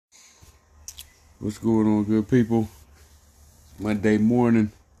What's going on, good people? Monday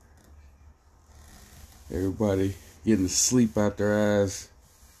morning. Everybody getting the sleep out their eyes.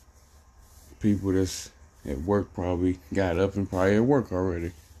 People that's at work probably got up and probably at work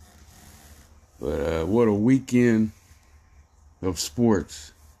already. But what a weekend of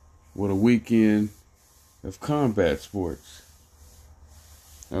sports. What a weekend of combat sports.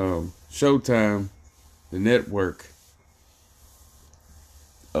 Showtime, the network,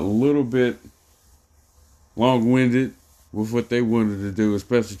 a little bit long-winded with what they wanted to do,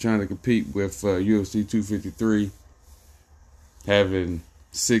 especially trying to compete with UFC 253, having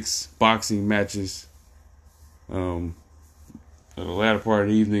 6 boxing matches. At the latter part of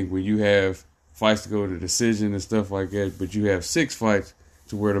the evening, when you have fights to go to decision and stuff like that, but you have 6 fights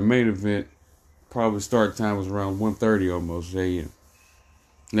to where the main event probably start time was around 1:30 almost a.m.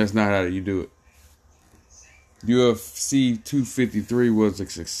 And that's not how you do it. UFC 253 was a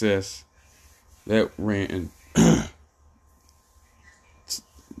success. That ran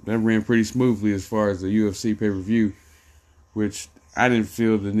pretty smoothly as far as the UFC pay-per-view, which I didn't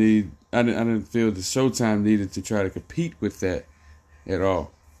feel the need. I didn't feel the Showtime needed to try to compete with that at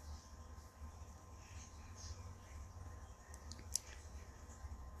all.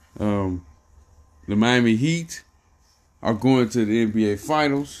 The Miami Heat are going to the NBA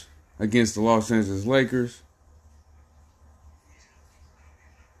Finals against the Los Angeles Lakers.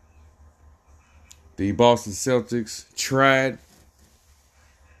 The Boston Celtics tried,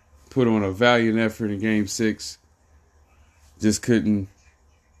 put on a valiant effort in Game 6. Just couldn't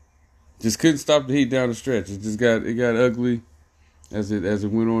stop the Heat down the stretch. It got ugly as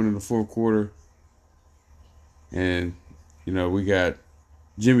it went on in the fourth quarter. And we got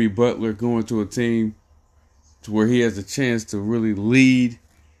Jimmy Butler going to a team to where he has a chance to really lead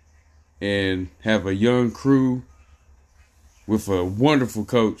and have a young crew with a wonderful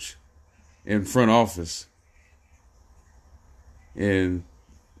coach in front office. And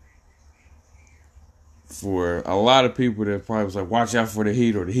for a lot of people that probably was like, watch out for the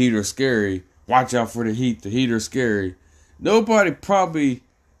Heat, or the Heat are scary. Watch out for the Heat are scary. Nobody probably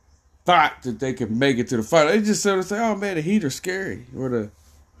thought that they could make it to the final. They just sort of say, oh man, the Heat are scary. Or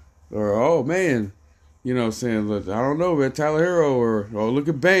oh man, saying, look, I don't know, man, Tyler Hero, or look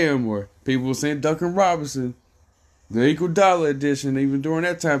at Bam, or people were saying Duncan Robinson. The Equal Dollar edition, even during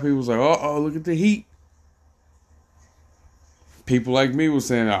that time, people was like, look at the Heat. People like me was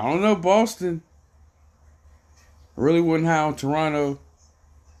saying, I don't know, Boston. I really wasn't high on Toronto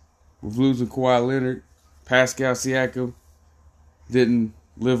with losing Kawhi Leonard. Pascal Siakam didn't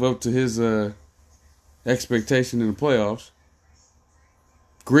live up to his expectation in the playoffs.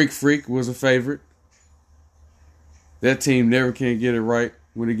 Greek Freak was a favorite. That team never can get it right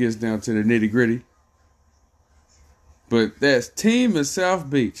when it gets down to the nitty-gritty. But that team in South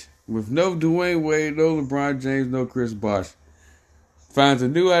Beach, with no Dwayne Wade, no LeBron James, no Chris Bosh, finds a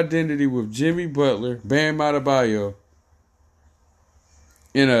new identity with Jimmy Butler, Bam Adebayo,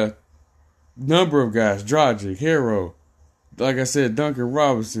 and a number of guys, Dragic, Hero. Like I said, Duncan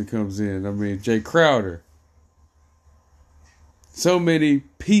Robinson comes in. Jay Crowder. So many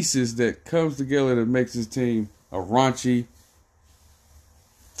pieces that comes together that makes this team a raunchy,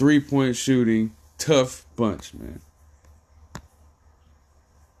 3-point shooting, tough bunch, man.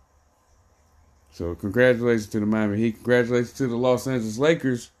 So congratulations to the Miami Heat. Congratulations to the Los Angeles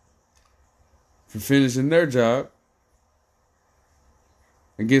Lakers for finishing their job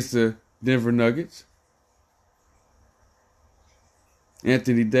against the Denver Nuggets.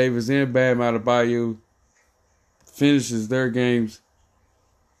 Anthony Davis and Bam Adebayo finishes their games,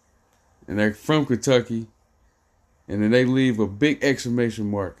 and they're from Kentucky, and then they leave a big exclamation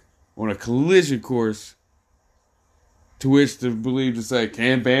mark on a collision course, to which they're believed to say,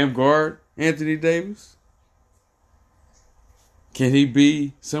 can Bam guard Anthony Davis? Can he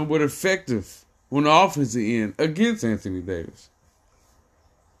be somewhat effective on the offensive end against Anthony Davis?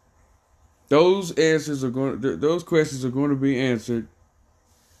 Those questions are going to be answered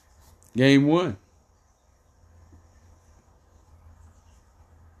Game 1.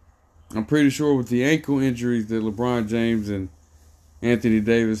 I'm pretty sure with the ankle injuries that LeBron James and Anthony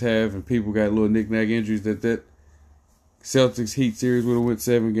Davis have, and people got little knick-knack injuries, that Celtics Heat series would have went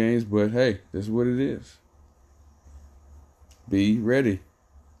 7 games, but hey, that's what it is. Be ready.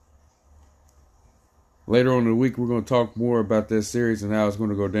 Later on in the week, we're going to talk more about that series and how it's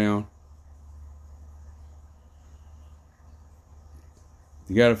going to go down.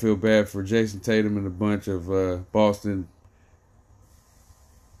 You got to feel bad for Jason Tatum and a bunch of Boston.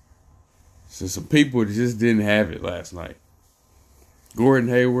 So some people just didn't have it last night. Gordon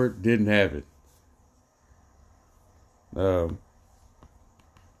Hayward didn't have it.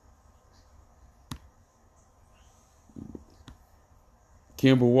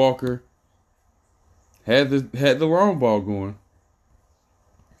 Kemba Walker had the long ball going.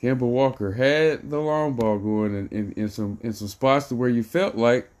 Kemba Walker had the long ball going in some spots to where you felt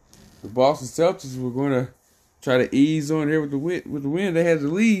like the Boston Celtics were going to try to ease on here with the win. They had the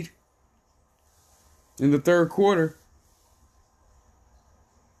lead in the third quarter.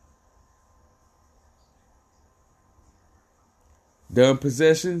 Dumb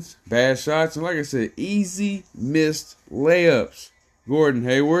possessions, bad shots, and like I said, easy missed layups. Gordon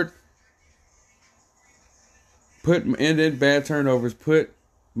Hayward and then bad turnovers put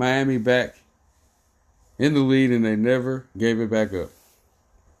Miami back in the lead, and they never gave it back up.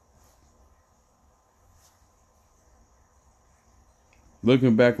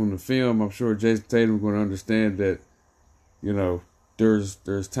 Looking back on the film, I'm sure Jason Tatum is going to understand that,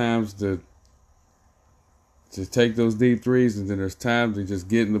 there's times to take those deep threes, and then there's times to just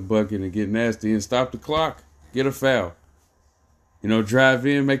get in the bucket and get nasty and stop the clock, get a foul. Drive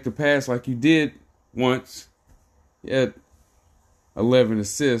in, make the pass like you did once. He had 11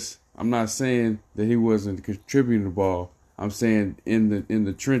 assists. I'm not saying that he wasn't contributing the ball. I'm saying in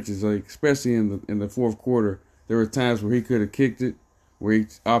the trenches, like especially in the fourth quarter, there were times where he could have kicked it, where he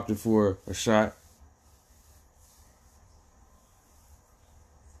opted for a shot.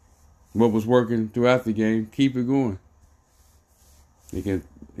 What was working throughout the game, keep it going. It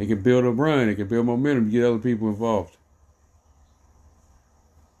can build a run, it can build momentum, get other people involved.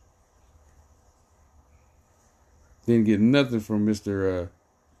 Didn't get nothing from Mr.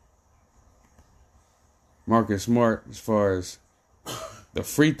 Marcus Smart as far as the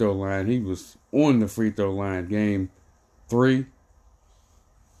free throw line. He was on the free throw line game 3.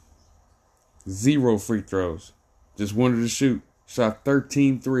 0 free throws. Just wanted to shoot. Shot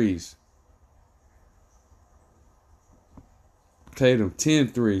 13 threes. Tatum, 10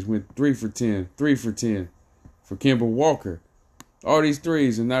 threes. Went 3 for 10. 3 for 10 for Kemba Walker. All these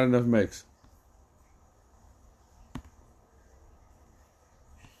threes and not enough makes.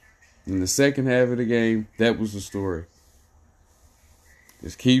 In the second half of the game, that was the story.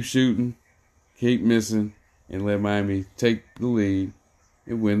 Just keep shooting, keep missing, and let Miami take the lead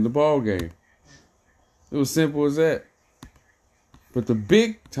and win the ball game. It was simple as that. But the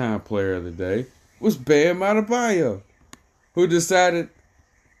big-time player of the day was Bam Adebayo, who decided,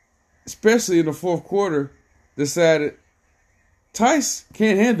 especially in the fourth quarter, Tice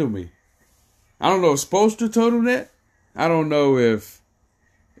can't handle me. I don't know if Spoelstra told him that. I don't know if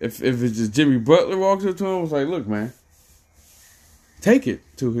it's just Jimmy Butler walks up to him and was like, look, man, take it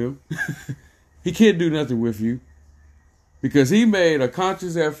to him. He can't do nothing with you. Because he made a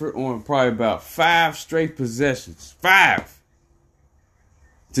conscious effort on probably about 5 straight possessions. 5.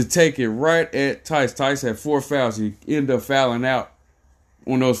 To take it right at Tice. Tice had 4 fouls. He ended up fouling out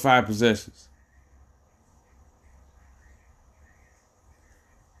on those 5 possessions.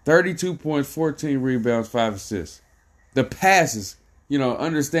 32 points, 14 rebounds, 5 assists. The passes,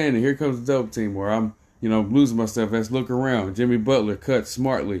 understanding. Here comes the double team where I'm, losing myself. Let's look around. Jimmy Butler cut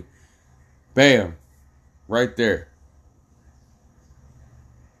smartly. Bam. Right there.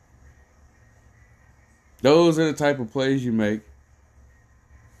 Those are the type of plays you make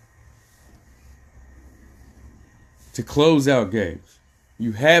to close out games.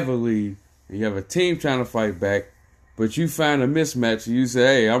 You have a lead, and you have a team trying to fight back, but you find a mismatch, and you say,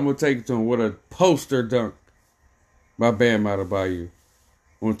 hey, I'm going to take it to him with a poster dunk by Bam Adebayo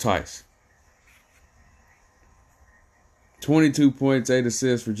on Tice. 22 points, 8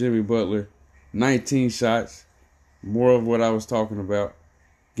 assists for Jimmy Butler, 19 shots, more of what I was talking about.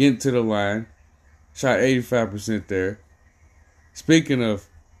 Getting to the line. Shot 85% there. Speaking of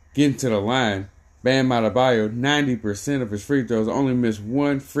getting to the line, Bam Adebayo, 90% of his free throws, only missed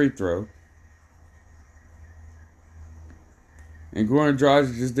 1 free throw. And Goran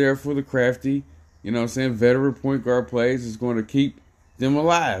Dragic is there for the crafty, veteran point guard plays is going to keep them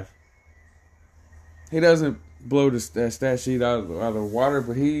alive. He doesn't blow the stat sheet out of the water,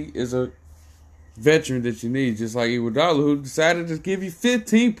 but he is a veteran that you need, just like Iguodala, who decided to give you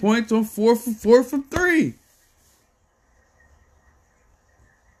 15 points on 4 from 3.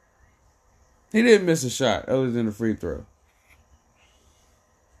 He didn't miss a shot other than a free throw.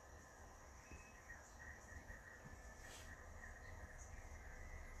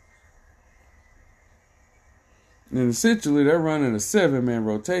 And essentially, they're running a 7-man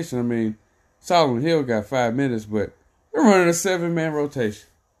rotation. I mean, Solomon Hill got 5 minutes, but they're running a 7-man rotation.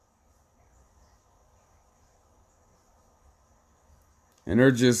 And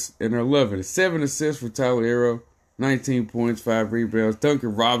they're loving it. 7 assists for Tyler Hero, 19 points, 5 rebounds.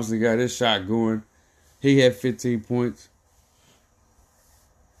 Duncan Robinson got his shot going. He had 15 points.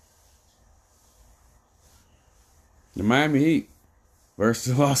 The Miami Heat,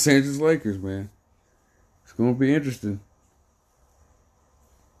 versus the Los Angeles Lakers, man. It's going to be interesting.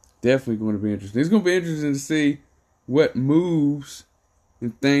 Definitely going to be interesting. It's going to be interesting to see what moves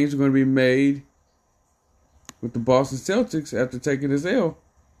and things are going to be made with the Boston Celtics after taking this L.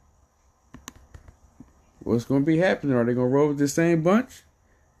 What's going to be happening? Are they going to roll with the same bunch?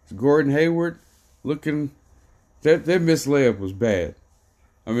 Is Gordon Hayward looking... That missed layup was bad.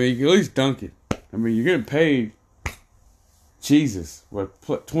 I mean, you can at least dunk it. I mean, you're getting paid... Jesus.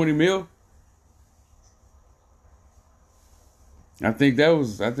 What, 20 mil? I think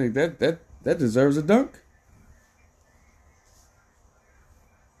that deserves a dunk.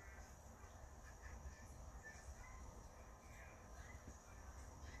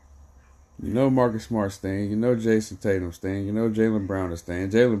 You know Marcus Smart's staying. You know Jason Tatum's staying. You know Jaylen Brown is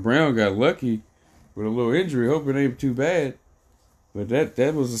staying. Jaylen Brown got lucky with a little injury. Hope it ain't too bad. But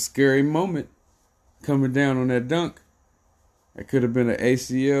that was a scary moment coming down on that dunk. That could have been an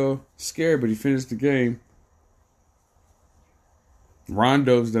ACL scare, but he finished the game.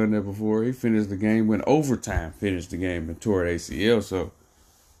 Rondo's done that before. He finished the game, went overtime, finished the game, and tore an ACL. So,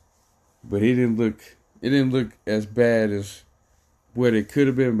 but it didn't look as bad as what it could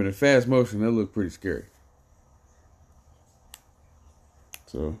have been. But in fast motion, that looked pretty scary.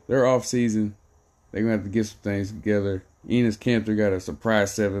 So they're off season. They're gonna have to get some things together. Enes Kanter got a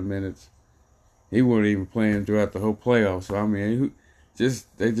surprise 7 minutes. He wasn't even playing throughout the whole playoffs. So I mean,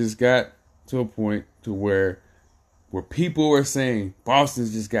 they just got to a point to where people were saying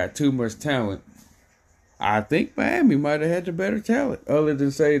Boston's just got too much talent. I think Miami might have had the better talent, other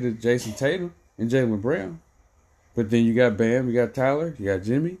than say that Jason Tatum and Jaylen Brown. But then you got Bam, you got Tyler, you got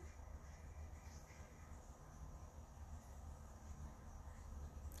Jimmy.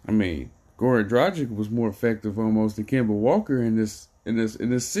 I mean, Goran Dragic was more effective almost than Kemba Walker in this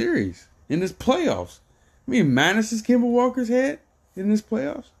series, in this playoffs. I mean, minuses Kemba Walker's had in this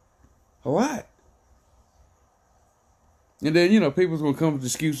playoffs, a lot. And then, people's going to come with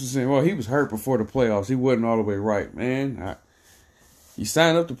excuses saying, well, he was hurt before the playoffs. He wasn't all the way right. Man, you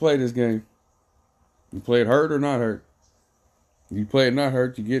signed up to play this game. You play it hurt or not hurt. You play it not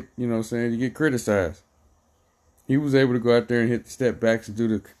hurt, you get, you get criticized. He was able to go out there and hit the step backs and do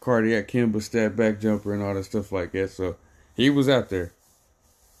the cardiac Kimba step back jumper and all that stuff like that. So he was out there.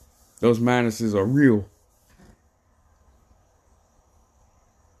 Those minuses are real.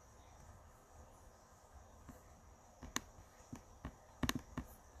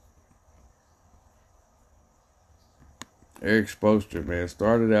 Eric Spoelstra, man,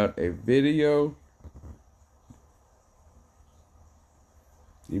 started out a video.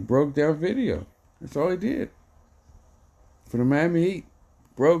 He broke down video. That's all he did. For the Miami Heat.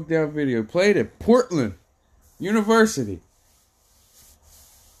 Broke down video. Played at Portland University.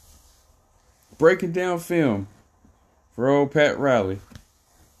 Breaking down film for old Pat Riley.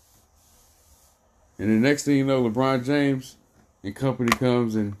 And the next thing you know, LeBron James and company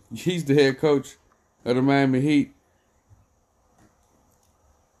comes and he's the head coach of the Miami Heat.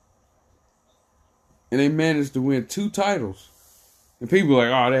 And they managed to win 2 titles. And people are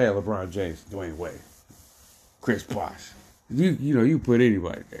like, oh, they had LeBron James, Dwayne Wade, Chris Bosh. You put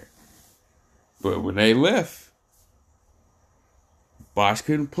anybody there. But when they left, Bosh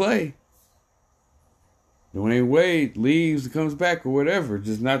couldn't play. Dwayne Wade leaves and comes back or whatever.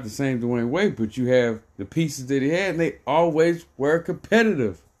 Just not the same Dwayne Wade, but you have the pieces that he had, and they always were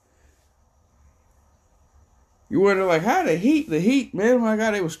competitive. You wonder, like, how the Heat, man, oh my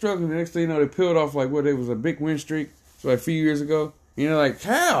God, they were struggling. The next thing you know, they peeled off, like, it was a big win streak. So, like, a few years ago. And you're like,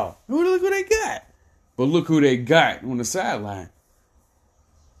 how? Look who they got. But look who they got on the sideline.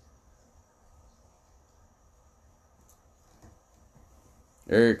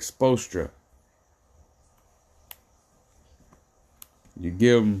 Eric Spoelstra. You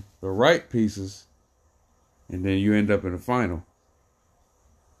give them the right pieces, and then you end up in the final.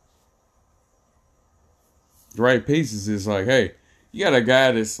 The right pieces is like, hey, you got a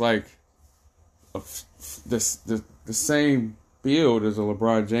guy that's like the same build as a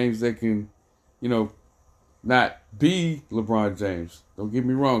LeBron James that can, not be LeBron James. Don't get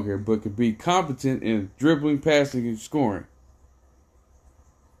me wrong here, but could be competent in dribbling, passing, and scoring.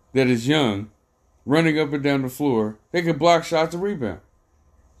 That is young, running up and down the floor. They can block shots and rebound.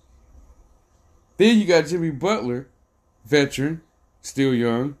 Then you got Jimmy Butler, veteran, still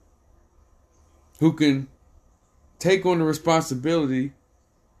young, who can take on the responsibility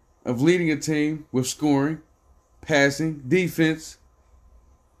of leading a team with scoring, passing, defense,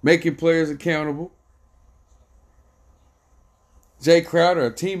 making players accountable. Jay Crowder,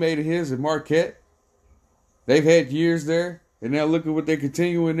 a teammate of his at Marquette. They've had years there, and now look at what they're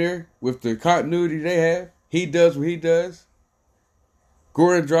continuing there with the continuity they have. He does what he does.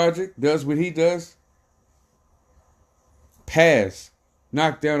 Goran Dragic does what he does. Pass.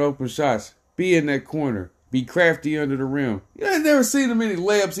 Knock down open shots. Be in that corner. Be crafty under the rim. You ain't never seen him many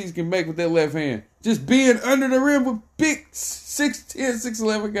layups he can make with that left hand. Just being under the rim with big 6'10",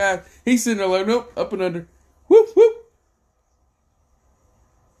 6'11" guys. He's sitting there like, nope, up and under. Whoop, whoop.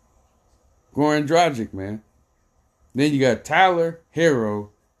 Goran Dragic, man. Then you got Tyler Herro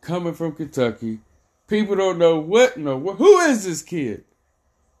coming from Kentucky. People don't know what. Who is this kid?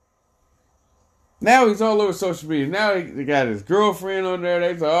 Now he's all over social media. Now he got his girlfriend on there.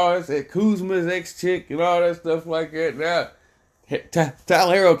 They say, oh, it's that Kuzma's ex-chick and all that stuff like that. Now,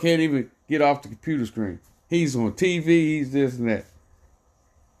 Tyler Herro can't even get off the computer screen. He's on TV. He's this and that.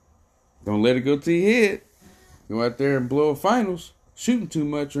 Don't let it go to your head. Go out there and blow a finals. Shooting too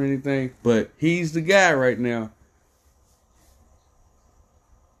much or anything. But he's the guy right now.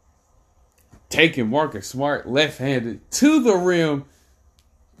 Taking Marcus Smart left-handed to the rim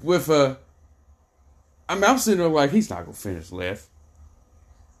with a... I'm sitting there like, he's not going to finish left.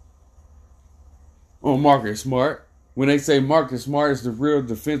 On Marcus Smart. When they say Marcus Smart is the real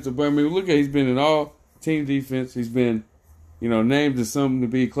defensive, but I mean, look at, he's been in all team defense. He's been, named as something to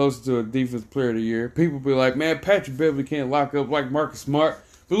be closer to a defensive player of the year. People be like, man, Patrick Beverly can't lock up like Marcus Smart.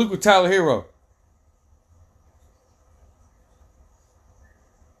 But look at Tyler Herro.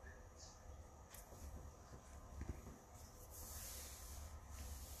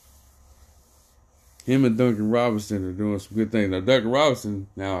 Him and Duncan Robinson are doing some good things. Now, Duncan Robinson,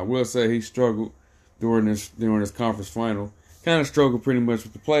 I will say he struggled during this conference final. Kind of struggled pretty much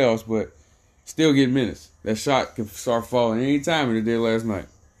with the playoffs, but still getting minutes. That shot can start falling any time, and it did last night.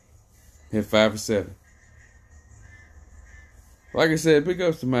 Hit 5 for 7. Like I said, big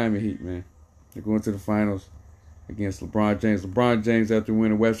ups to Miami Heat, man. They're going to the finals against LeBron James. LeBron James, after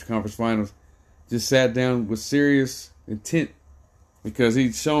winning Western Conference Finals, just sat down with serious intent because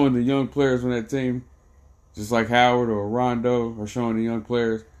he's showing the young players on that team, just like Howard or Rondo are showing the young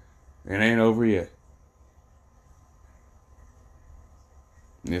players, it ain't over yet.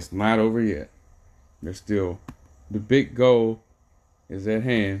 It's not over yet. There's still, the big goal is at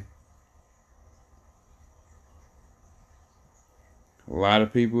hand. A lot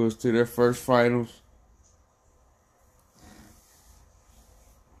of people is to their first finals.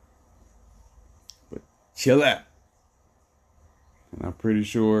 But chill out. And I'm pretty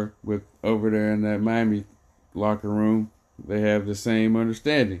sure with over there in that Miami locker room, they have the same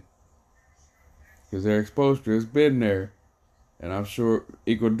understanding. Because their exposure has been there. And I'm sure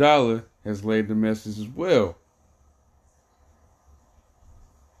Iguodala has laid the message as well.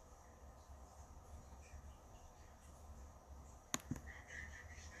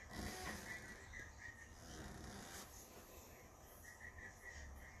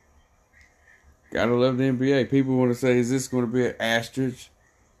 Gotta love the NBA. People want to say, is this going to be an asterisk?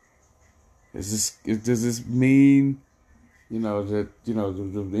 Does this mean, that, the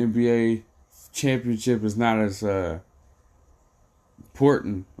NBA championship is not as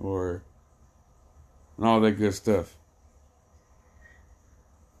important and all that good stuff?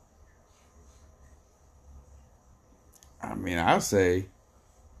 I mean, I'll say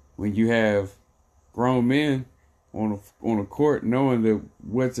when you have grown men on a court knowing that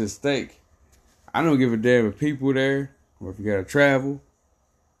what's at stake, I don't give a damn if people there or if you got to travel.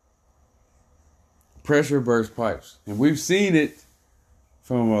 Pressure bursts pipes. And we've seen it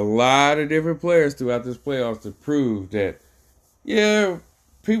from a lot of different players throughout this playoffs to prove that,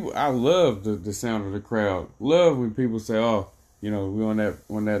 people, I love the sound of the crowd. Love when people say, oh, we gotta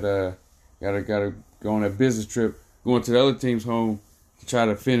go on that business trip, going to the other team's home to try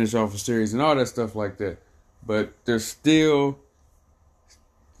to finish off a series and all that stuff like that. But there's still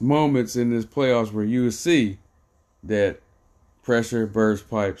moments in this playoffs where you will see that pressure bursts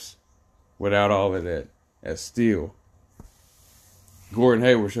pipes without all of that. That's still. Gordon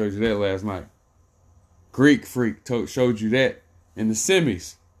Hayward showed you that last night. Greek Freak showed you that in the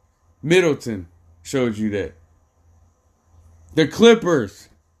semis. Middleton showed you that. The Clippers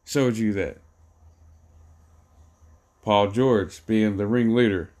showed you that. Paul George being the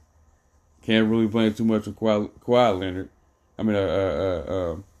ringleader. Can't really blame too much on Kawhi Leonard.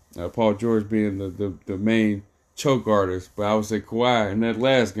 Paul George being the main choke artist, but I would say Kawhi in that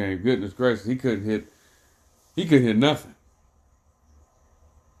last game, goodness gracious, he couldn't hit nothing.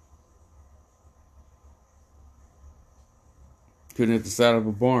 Couldn't hit the side of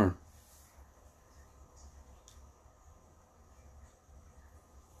a barn.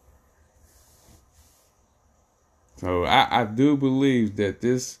 So I do believe that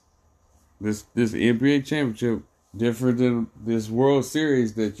this NBA championship, different than this World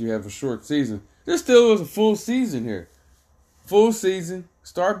Series that you have a short season. There still was a full season here. full season,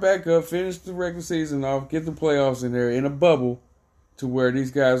 start back up, finish the regular season off, get the playoffs in there in a bubble to where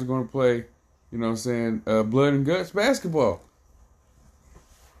these guys are going to play, you know what I'm saying, blood and guts basketball.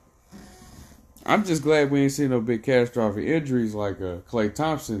 I'm just glad we ain't seen no big catastrophic injuries like Klay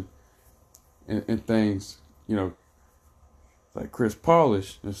Thompson and things, you know, like Chris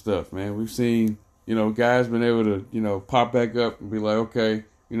Paulish and stuff, man. We've seen, you know, guys been able to, you know, pop back up and be like, okay,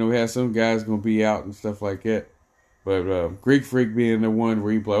 you know, we had some guys going to be out and stuff like that. But Greek Freak being the one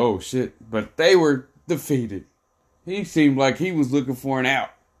where he like, oh, shit. But they were defeated. He seemed like he was looking for an out.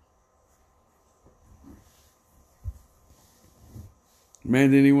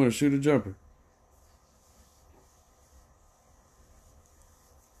 Man didn't even want to shoot a jumper.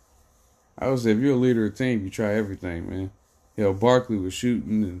 I would say if you're a leader of a team, you try everything, man. Hell, Barkley was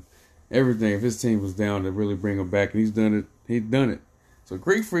shooting and everything. If his team was down, to really bring him back, and he's done it. He's done it. So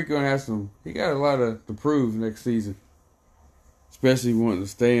Greek Freak gonna have some. He got a lot to prove next season, especially wanting to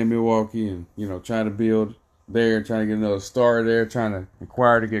stay in Milwaukee and, you know, trying to build there, trying to get another star there, trying to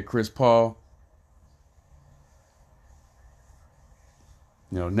acquire to get Chris Paul.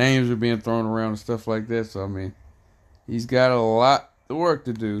 You know, names are being thrown around and stuff like that. So I mean, he's got a lot of work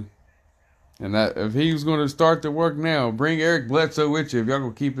to do. And that, if he was going to start the work now, bring Eric Bledsoe with you if y'all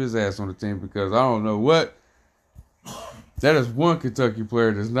going to keep his ass on the team, because I don't know what. That is one Kentucky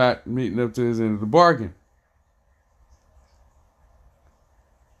player that's not meeting up to his end of the bargain.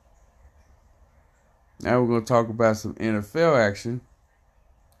 Now we're going to talk about some NFL action.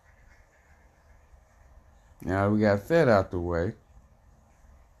 Now we got that out the way.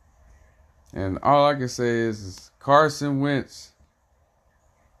 And all I can say is Carson Wentz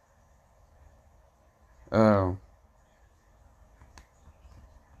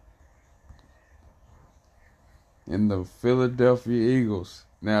in the Philadelphia Eagles.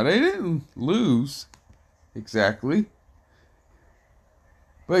 Now, they didn't lose exactly,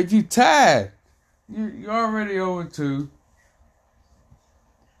 but you tied. You're already 0-2.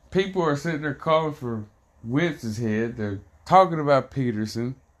 People are sitting there calling for Wentz's head. They're talking about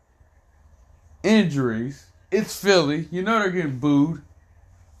Peterson. Injuries. It's Philly. You know they're getting booed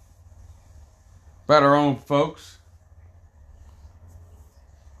by their own folks.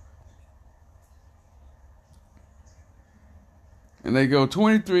 And they go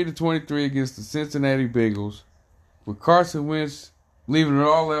 23-23 against the Cincinnati Bengals, with Carson Wentz leaving it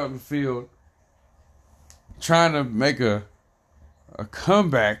all out in the field, trying to make a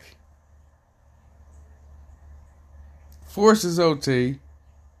comeback, forces OT,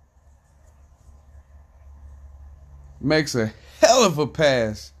 makes a hell of a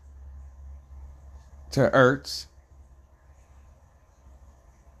pass to Ertz,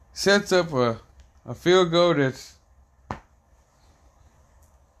 sets up a field goal that's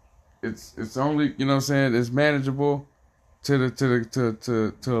it's only, you know what I'm saying, it's manageable to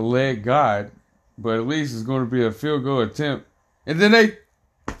the leg guide, but at least it's going to be a field goal attempt, and then they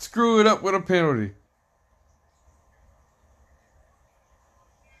screw it up with a penalty.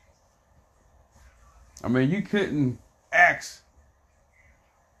 I mean, you couldn't ask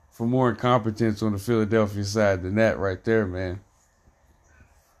for more incompetence on the Philadelphia side than that right there, man.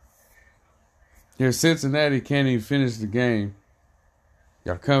 Here, Cincinnati can't even finish the game.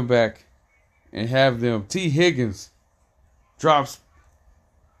 Y'all come back and have them. T. Higgins drops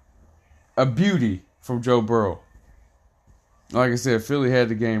a beauty from Joe Burrow. Like I said, Philly had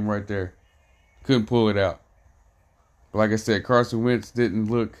the game right there. Couldn't pull it out. But like I said, Carson Wentz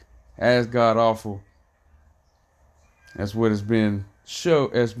didn't look as god-awful. That's what has been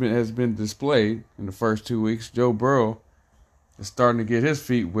displayed in the first 2 weeks. Joe Burrow is starting to get his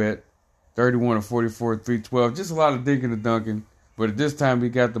feet wet. 31-44, 312. Just a lot of dinking and dunking. But at this time, he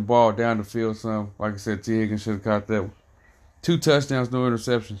got the ball down the field some. Like I said, T. Higgins should have caught that one. 2 touchdowns, no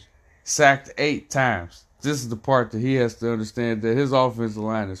interceptions. Sacked 8 times. This is the part that he has to understand, that his offensive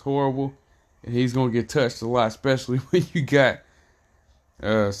line is horrible. And he's going to get touched a lot, especially when you got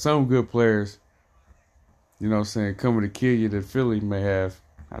some good players, you know what I'm saying, coming to kill you that Philly may have.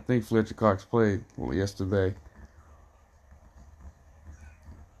 I think Fletcher Cox played yesterday.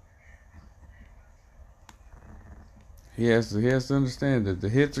 He has to understand that the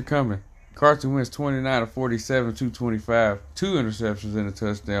hits are coming. Carson Wentz 29-47, 225, 2 interceptions and a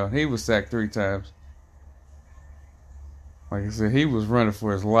touchdown. He was sacked 3 times. Like I said, he was running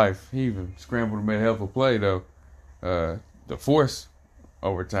for his life. He even scrambled and made a hell of a play, though. The force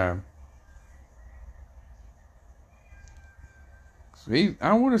overtime. So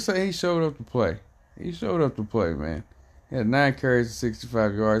I want to say he showed up to play. He showed up to play, man. He had 9 carries and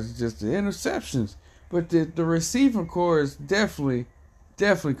 65 yards. It's just the interceptions. But the receiving core is definitely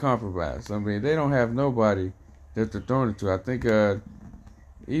compromised. I mean, they don't have nobody that they're throwing it to. I think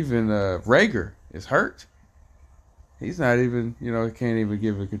even Rager is hurt. He's not even, can't even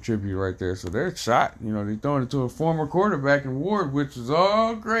give a contribute right there. So they're shot. They're throwing it to a former quarterback in Ward, which was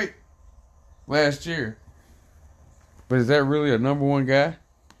all great last year. But is that really a number one guy?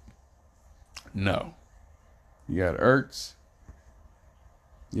 No. You got Ertz.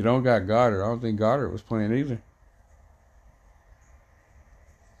 You don't got Goddard. I don't think Goddard was playing either.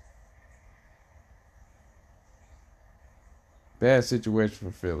 Bad situation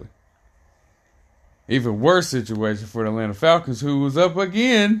for Philly. Even worse situation for the Atlanta Falcons, who was up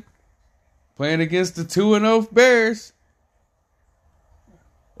again, playing against the 2-0 Bears.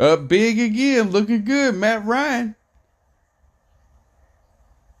 Up big again, looking good. Matt Ryan.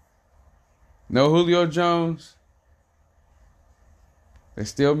 No Julio Jones. They're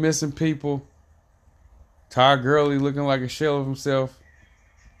still missing people. Todd Gurley looking like a shell of himself.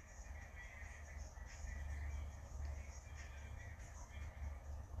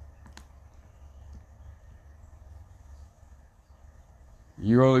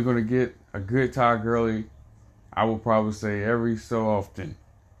 You're only going to get a good Todd Gurley, I will probably say, every so often.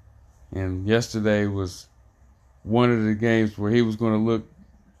 And yesterday was one of the games where he was going to look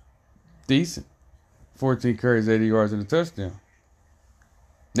decent. 14 carries, 80 yards, and a touchdown.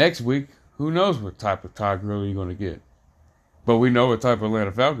 Next week, who knows what type of Todd Gurley you're going to get. But we know what type of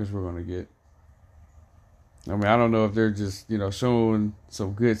Atlanta Falcons we're going to get. I mean, I don't know if they're just, showing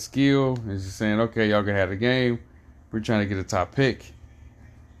some good skill and just saying, okay, y'all can have the game. We're trying to get a top pick.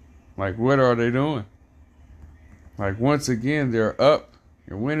 Like, what are they doing? Like, once again, they're up.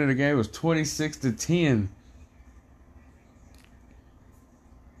 They're winning the game. It was 26-10.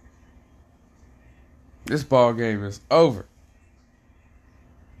 This ball game is over.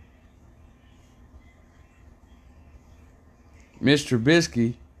 Mitch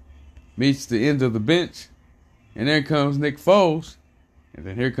Trubisky meets the end of the bench. And then comes Nick Foles. And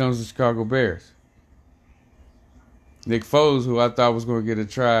then here comes the Chicago Bears. Nick Foles, who I thought was going to get a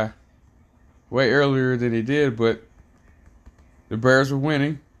try way earlier than he did, but the Bears were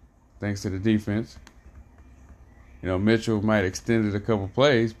winning thanks to the defense. Mitchell might have extended a couple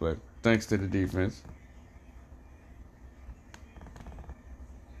plays, but thanks to the defense.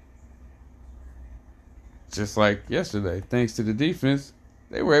 Just like yesterday, thanks to the defense,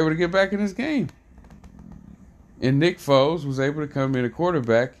 they were able to get back in this game. And Nick Foles was able to come in a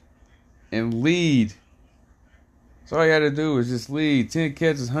quarterback and lead. So all he had to do was just lead. 10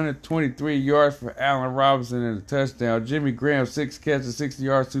 catches, 123 yards for Allen Robinson and a touchdown. Jimmy Graham, 6 catches, 60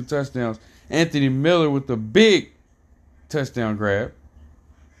 yards, 2 touchdowns. Anthony Miller with the big touchdown grab.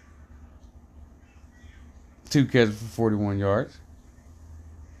 2 catches for 41 yards.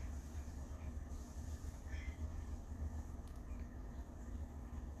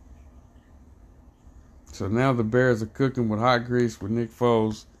 So now the Bears are cooking with hot grease with Nick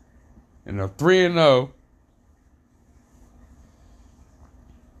Foles. And they're 3-0.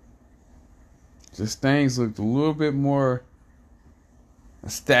 Just things looked a little bit more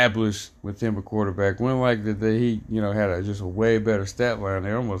established with him a quarterback. Wasn't like that he had just a way better stat line.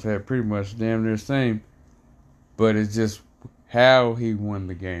 They almost had pretty much damn near the same. But it's just how he won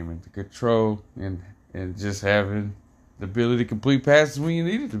the game and the control and just having the ability to complete passes when you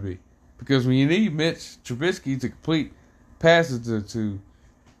need it to be. Because when you need Mitch Trubisky to complete passes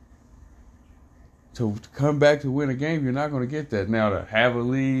to come back to win a game, you're not going to get that. Now to have a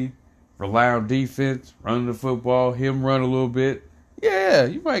lead, rely on defense, run the football, him run a little bit, yeah,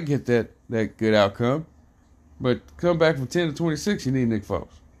 you might get that good outcome. But come back from 10 to 26, you need Nick Foles.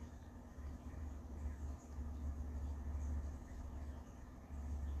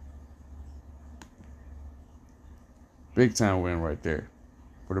 Big time win right there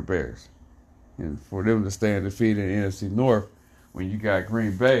for the Bears. And for them to stay undefeated in the NFC North when you got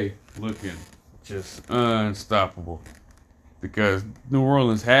Green Bay looking just unstoppable. Because New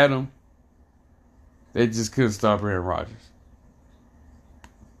Orleans had them. They just couldn't stop Aaron Rodgers.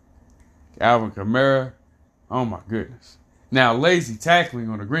 Alvin Kamara, oh my goodness. Now, lazy tackling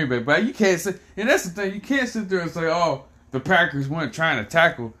on the Green Bay, but you can't say, and that's the thing, you can't sit there and say, oh, the Packers weren't trying to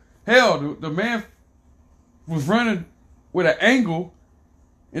tackle. Hell, the man was running with an angle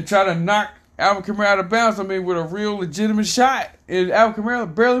and try to knock Alvin Kamara out of bounds, with a real legitimate shot. And Alvin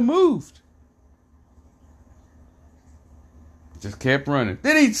Kamara barely moved. Just kept running.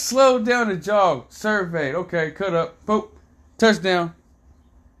 Then he slowed down the jog, surveyed. Okay, cut up. Boop. Touchdown.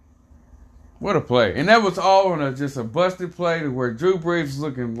 What a play. And that was all on just a busted play to where Drew Brees was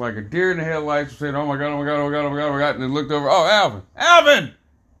looking like a deer in the headlights, saying, oh my God, oh my God, oh my God, oh my God, oh my God. And then looked over, oh, Alvin. Alvin!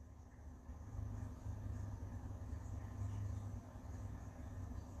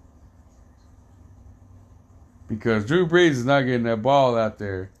 Because Drew Brees is not getting that ball out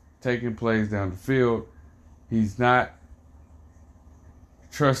there, taking plays down the field. He's not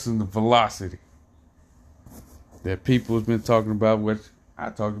trusting the velocity that people have been talking about, which I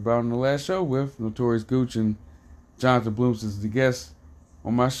talked about in the last show with Notorious Gooch and Jonathan Blooms as the guest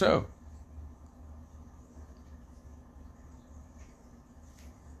on my show.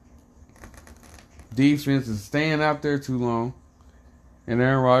 Defense is staying out there too long, and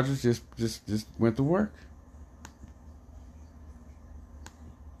Aaron Rodgers just went to work.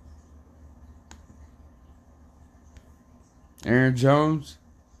 Aaron Jones,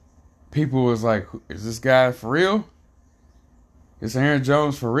 people was like, is this guy for real? Is Aaron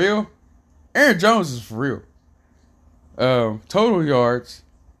Jones for real? Aaron Jones is for real. Total yards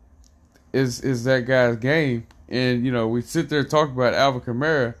is that guy's game. And, we sit there and talk about Alvin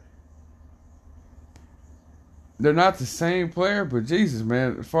Kamara. They're not the same player, but Jesus,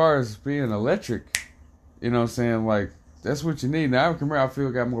 man, as far as being electric, you know what I'm saying? Like, that's what you need. Now, Alvin Kamara, I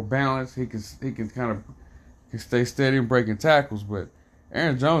feel, got more balance. He can kind of stay steady and breaking tackles. But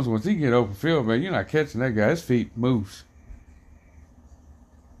Aaron Jones, once he get open field, man, you're not catching that guy. His feet moves.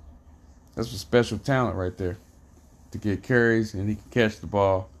 That's a special talent right there. To get carries, and he can catch the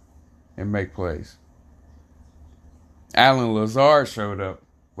ball and make plays. Allen Lazard showed up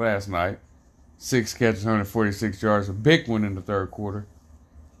last night. 6 catches, 146 yards. A big one in the third quarter.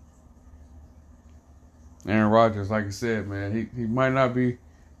 Aaron Rodgers, like I said, man, he might not be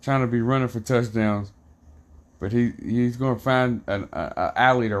trying to be running for touchdowns, but he's going to find an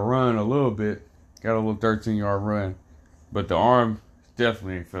alley to run a little bit. Got a little 13-yard run. But the arm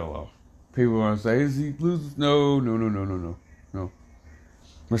definitely fell off. People want to say, is he loses? No.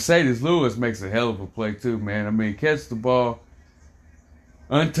 Mercedes Lewis makes a hell of a play too, man. I mean, catch the ball,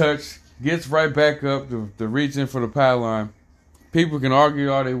 untouched, gets right back up to reach in for the pylon. People can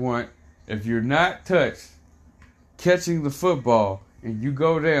argue all they want. If you're not touched catching the football and you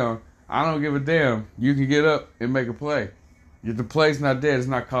go down, I don't give a damn. You can get up and make a play. If the play's not dead, it's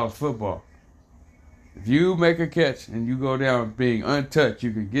not college football. If you make a catch and you go down being untouched,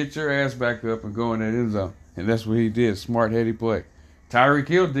 you can get your ass back up and go in that end zone. And that's what he did. Smart, heady play. Tyreek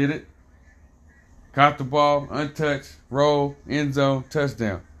Hill did it. Caught the ball, untouched, roll, end zone,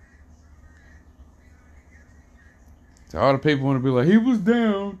 touchdown. So all the people want to be like, he was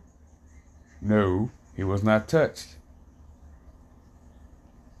down. No, he was not touched.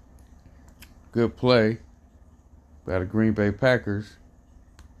 Good play by the Green Bay Packers.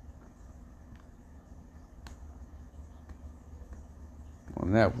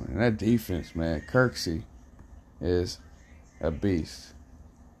 On that one. And that defense, man, Kirksey is a beast.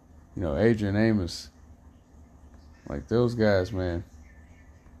 Adrian Amos. Like those guys, man.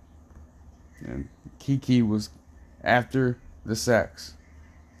 And Kiki was after the sacks.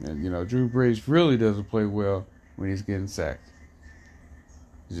 And, Drew Brees really doesn't play well when he's getting sacked.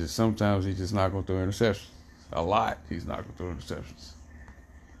 Sometimes he's just not going to throw interceptions. A lot, he's not going to throw interceptions.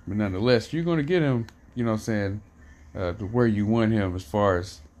 But nonetheless, you're going to get him, to where you want him as far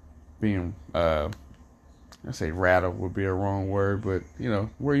as being, I say rattled would be a wrong word, but,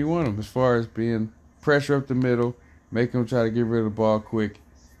 where you want him as far as being pressure up the middle, make him try to get rid of the ball quick.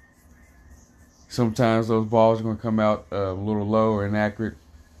 Sometimes those balls are going to come out a little low or inaccurate.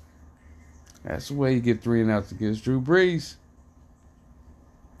 That's the way you get 3 and outs against Drew Brees.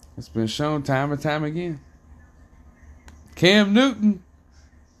 It's been shown time and time again. Cam Newton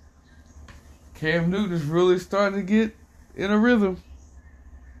is really starting to get in a rhythm.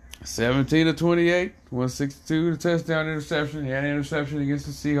 17 of 28, 162, the touchdown interception. He had an interception against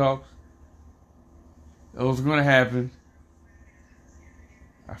the Seahawks. Those are going to happen.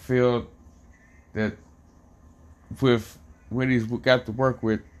 I feel that with what he's got to work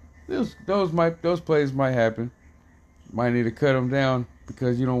with, those plays might happen. Might need to cut them down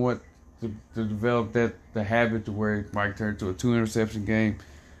because you don't want to develop the habit to where it might turn into a 2-interception game,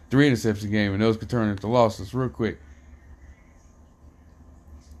 3-interception game, and those could turn into losses real quick.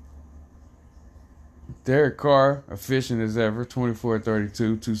 Derek Carr, efficient as ever, 24-32,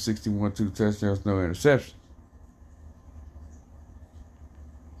 261, 2 touchdowns, no interception.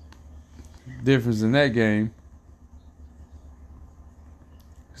 Difference in that game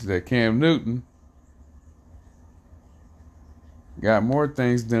is that Cam Newton got more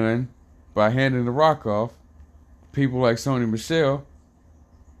things done by handing the rock off people like Sony Michel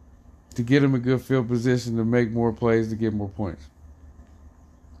to get him a good field position to make more plays to get more points.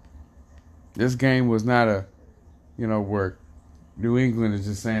 This game was not where New England is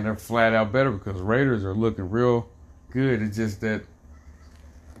just saying they're flat out better because the Raiders are looking real good. It's just that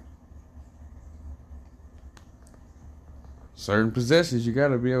certain possessions you got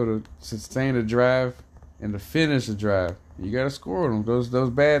to be able to sustain a drive and to finish the drive. You got to score them. Those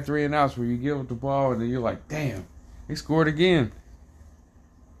bad 3 and outs where you give up the ball and then you're like, damn, he scored again.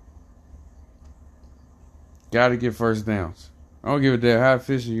 Got to get first downs. I don't give a damn how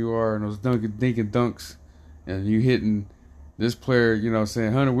efficient you are in those dinking dunks and you hitting this player, you know what I'm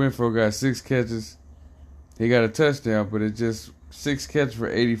saying? Hunter Renfrow got 6 catches. He got a touchdown, but it just 6 catches for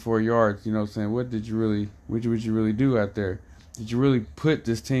 84 yards. You know what I'm saying? What did you really do out there? Did you really put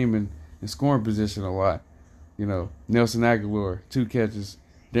this team in scoring position a lot? You know, Nelson Aguilar, 2 catches.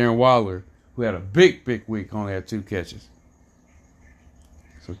 Darren Waller, who had a big week, only had 2 catches.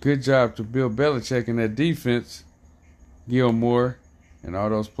 So good job to Bill Belichick and that defense, Gilmore, and all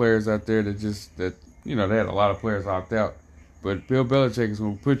those players out there that they had a lot of players opt out. But Bill Belichick is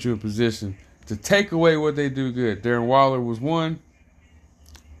going to put you in position to take away what they do good. Darren Waller was one.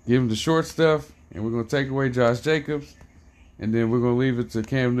 Give him the short stuff, and we're going to take away Josh Jacobs. And then we're going to leave it to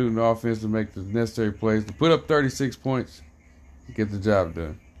Cam Newton offense to make the necessary plays to put up 36 points and get the job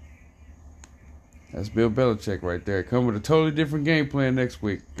done. That's Bill Belichick right there. Come with a totally different game plan next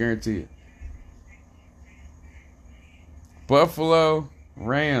week. Guarantee it. Buffalo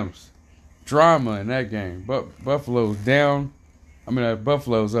Rams. Drama in that game. Buffalo's down.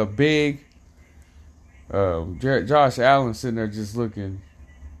 Buffalo's up big. Josh Allen sitting there just looking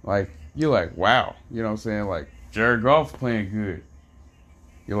like, you're like, wow. You know what I'm saying? Like, Jared Goff playing good.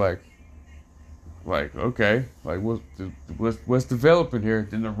 You're like okay, like what's developing here?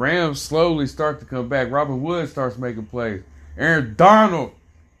 Then the Rams slowly start to come back. Robert Woods starts making plays. Aaron Donald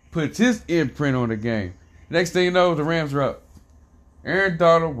puts his imprint on the game. Next thing you know, the Rams are up. Aaron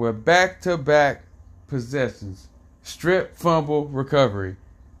Donald with back-to-back possessions. Strip, fumble, recovery.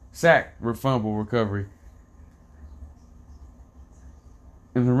 Sack, fumble, recovery.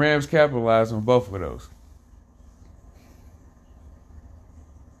 And the Rams capitalized on both of those.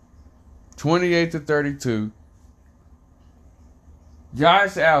 28-32.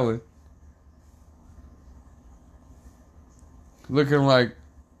 Josh Allen looking like,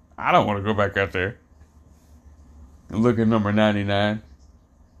 I don't want to go back out there. And look at number 99.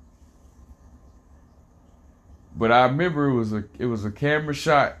 But I remember it was a camera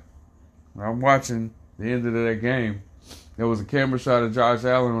shot. I'm watching the end of that game. There was a camera shot of Josh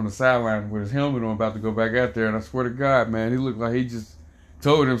Allen on the sideline with his helmet on, about to go back out there. And I swear to God, man, he looked like he just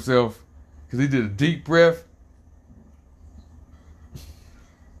told himself, because he did a deep breath,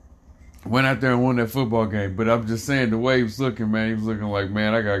 went out there and won that football game. But I'm just saying, the way he was looking, man, he was looking like,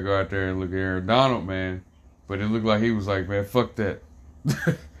 man, I got to go out there and look at Aaron Donald, man. But it looked like he was like, man, fuck that.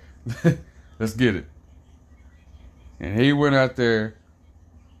 Let's get it. And he went out there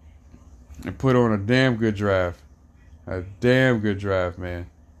and put on a damn good drive. A damn good drive, man.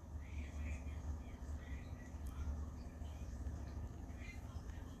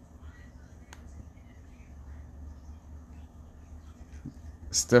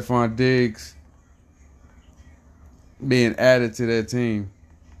 Stephon Diggs being added to that team.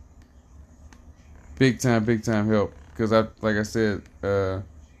 Big time help. Because like I said during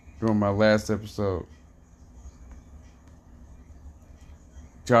my last episode,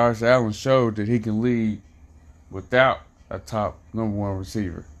 Josh Allen showed that he can lead without a top number 1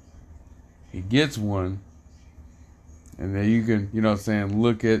 receiver. He gets one, and then you can, you know what I'm saying,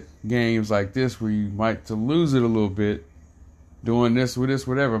 look at games like this where you might to lose it a little bit, doing this with this,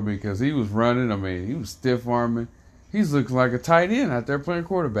 whatever, because he was running. I mean, he was stiff arming. He's looking like a tight end out there playing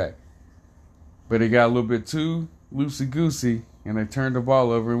quarterback. But he got a little bit too loosey-goosey, and they turned the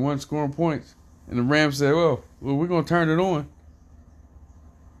ball over and weren't scoring points. And the Rams said, well, we're going to turn it on.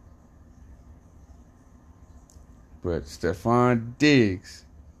 But Stephon Diggs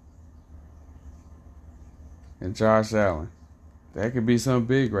and Josh Allen, that could be something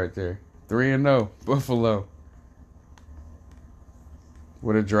big right there. 3-0, Buffalo.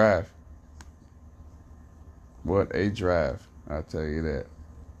 What a drive. What a drive, I'll tell you that.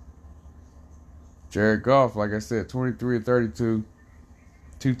 Jared Goff, like I said, 23-32,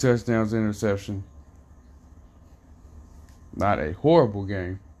 2 touchdowns, interception. Not a horrible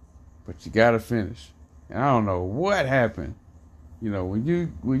game, but you got to finish. And I don't know what happened. You know, when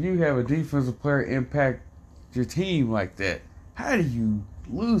you have a defensive player impact your team like that, how do you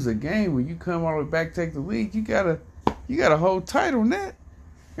lose a game when you come all the way back, take the lead? You gotta hold tight on that.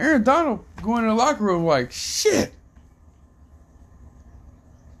 Aaron Donald going in the locker room like, shit.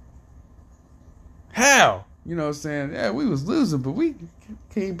 How? You know what I'm saying? Yeah, we was losing, but we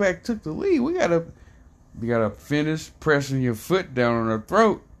came back, took the lead. We gotta finish pressing your foot down on their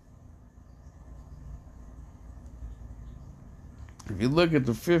throat. If you look at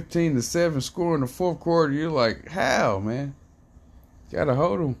the 15-7 score in the fourth quarter, you're like, how, man? Gotta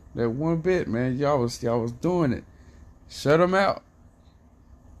hold them that one bit, man. Y'all was doing it. Shut them out.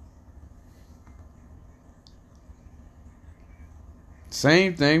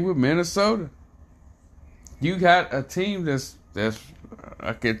 Same thing with Minnesota. You got a team that's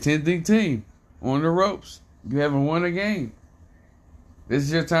a contending team on the ropes. You haven't won a game. This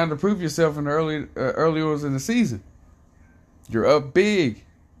is your time to prove yourself in the early hours in the season. You're up big.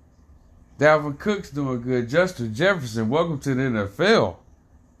 Dalvin Cook's doing good. Justin Jefferson, welcome to the NFL.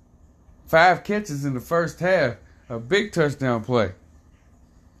 5 catches in the first half. A big touchdown play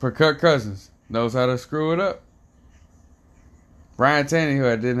for Kirk Cousins. Knows how to screw it up. Ryan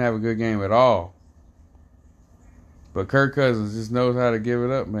Tannehill didn't have a good game at all. But Kirk Cousins just knows how to give it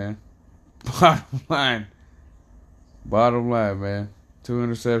up, man. Bottom line, man. 2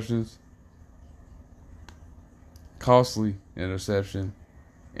 interceptions. Costly interception.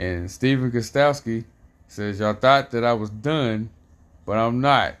 And Steven Gostkowski says, y'all thought that I was done, but I'm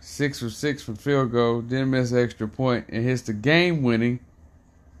not. 6 for 6 from field goal. Didn't miss an extra point. And hits the game-winning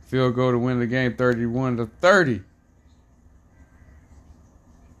field goal to win the game 31-30.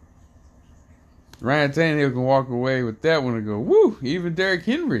 Ryan Tannehill can walk away with that one and go, woo, even Derrick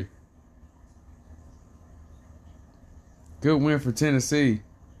Henry. Good win for Tennessee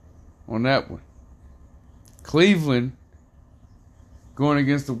on that one. Cleveland going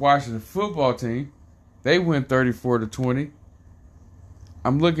against the Washington football team. They win 34-20.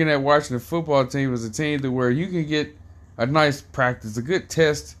 I'm looking at Washington football team as a team to where you can get a nice practice, a good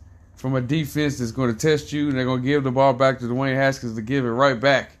test from a defense that's going to test you, and they're going to give the ball back to Dwayne Haskins to give it right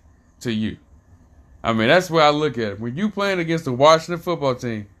back to you. I mean, that's where I look at it. When you playing against the Washington football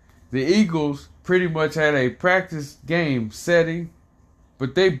team, the Eagles pretty much had a practice game setting,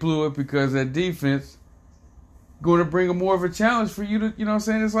 but they blew it because that defense going to bring a more of a challenge for you to, you know what I'm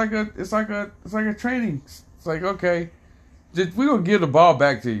saying? It's like a training. It's like, okay, we're going to give the ball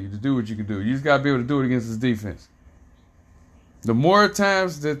back to you to do what you can do. You just got to be able to do it against this defense. The more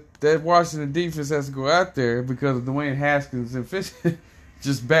times that Washington defense has to go out there because of Dwayne Haskins and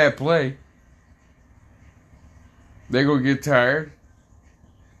just bad play, they're going to get tired,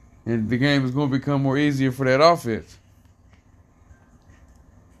 and the game is going to become more easier for that offense.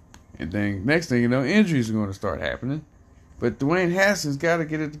 And then next thing you know, injuries are going to start happening. But Dwayne Haskins got to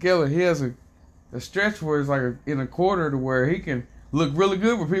get it together. He has a stretch where it's like in a quarter to where he can look really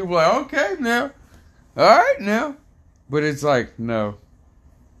good where people are like, okay, now. All right, now. But it's like, no,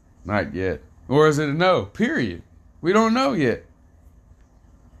 not yet. Or is it a no, period? We don't know yet.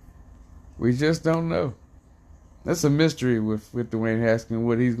 We just don't know. That's a mystery with Dwayne Haskins,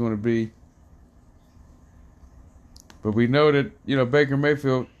 what he's going to be. But we know that, you know, Baker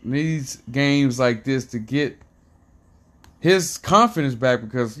Mayfield needs games like this to get his confidence back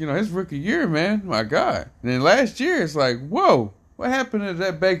because, you know, his rookie year, man, my God. And then last year, it's like, whoa, what happened to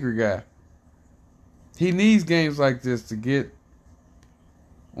that Baker guy? He needs games like this to get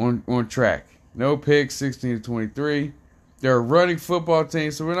on track. No picks, 16-23. They're a running football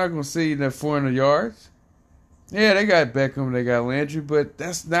team, so we're not going to see that 400 yards. Yeah, they got Beckham, they got Landry, but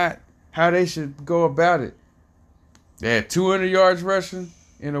that's not how they should go about it. They had 200 yards rushing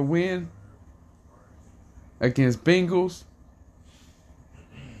in a win against Bengals.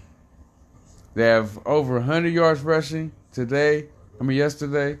 They have over 100 yards rushing yesterday.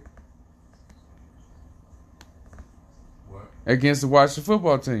 What? Against the Washington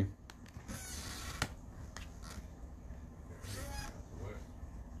football team. What?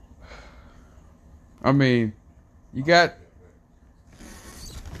 I mean, you got,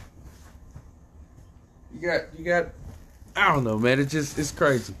 I don't know, man. It's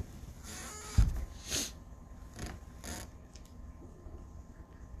crazy.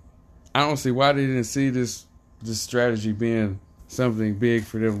 I don't see why they didn't see this strategy being something big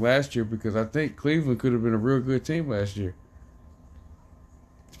for them last year, because I think Cleveland could have been a real good team last year.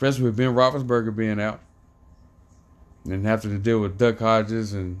 Especially with Ben Roethlisberger being out. And having to deal with Duck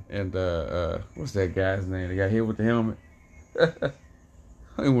Hodges and what's that guy's name? They got hit with the helmet. I don't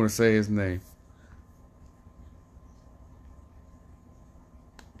even want to say his name.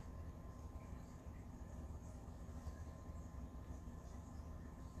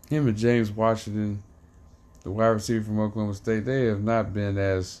 Him and James Washington, the wide receiver from Oklahoma State, they have not been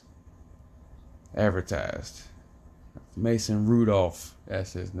as advertised. Mason Rudolph,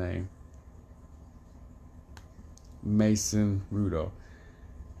 that's his name. Mason Rudolph.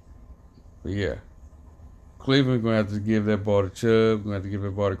 But yeah, Cleveland going to have to give that ball to Chubb, going to have to give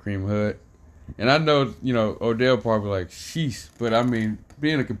that ball to Kareem Hunt. And I know, you know, Odell probably like, sheesh. But I mean,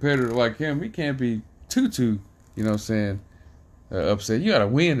 being a competitor like him, he can't be too, you know what I'm saying, upset. You got to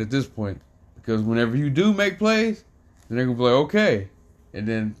win at this point. Because whenever you do make plays, then they're going to be like, okay, And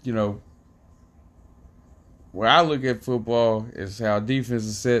then, where I look at football is how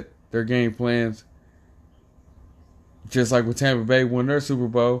defenses set their game plans. Just like when Tampa Bay won their Super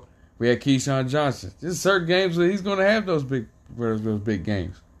Bowl, we had Keyshawn Johnson. There's certain games where he's going to have those big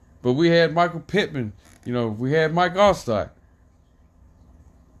games. But we had Michael Pittman. We had Mike Allstott.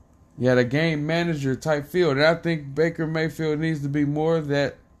 You had a game manager type field. And I think Baker Mayfield needs to be more of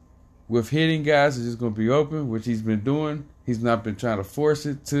that with hitting guys are just going to be open, which he's been doing. He's not been trying to force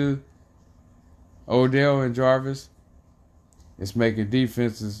it to Odell and Jarvis. It's making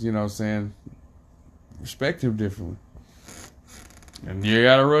defenses, respect him differently. And you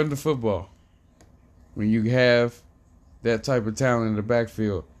got to run the football when you have that type of talent in the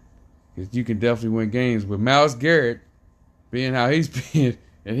backfield. Because you can definitely win games. With Myles Garrett being how he's been,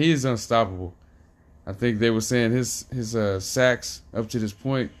 and he is unstoppable. I think they were saying his sacks up to this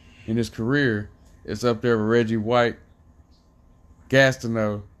point in his career is up there with Reggie White,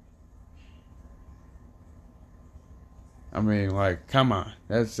 Gastineau. I mean, come on.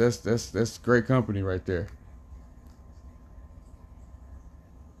 That's great company right there.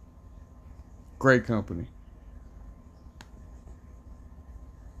 Great company.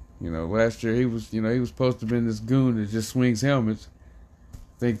 Last year he was supposed to have been this goon that just swings helmets.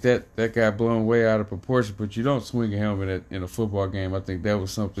 I think that got blown way out of proportion, but you don't swing a helmet in a football game. I think that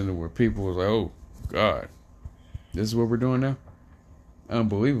was something where people was like, oh, God, this is what we're doing now?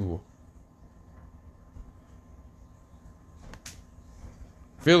 Unbelievable.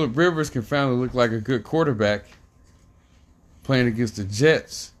 Phillip Rivers can finally look like a good quarterback playing against the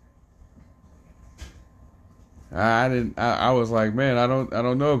Jets. I was like, man, I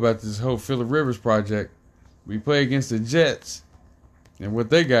don't know about this whole Phillip Rivers project. We play against the Jets and what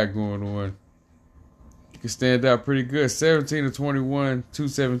they got going on. You can stand out pretty good. 17-21,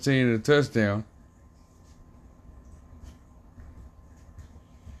 217 and a touchdown.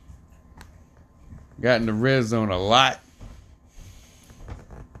 Got in the red zone a lot.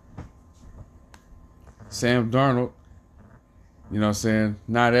 Sam Darnold,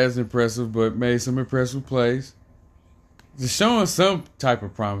 not as impressive, but made some impressive plays. Just showing some type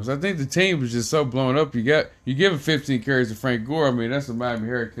of promise. I think the team was just so blown up. You give him 15 carries to Frank Gore. I mean, that's a Miami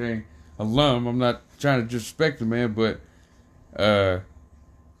Hurricane alum. I'm not trying to disrespect the man, but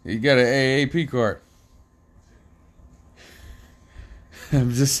he got an AAP card.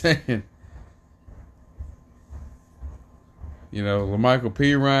 I'm just saying. LaMichael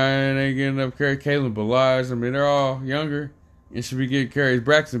P. Ryan ain't getting enough carries. Kalen Ballage. I mean, they're all younger and should be getting carries.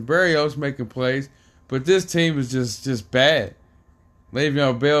 Braxton Berrios making plays. But this team is just bad.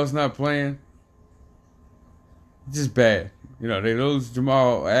 Le'Veon Bell's not playing. Just bad. They lose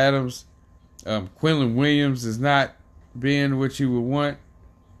Jamal Adams. Quinlan Williams is not being what you would want.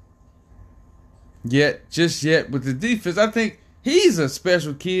 Just yet. With the defense, I think he's a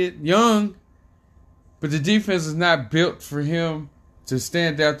special kid. Young. But the defense is not built for him to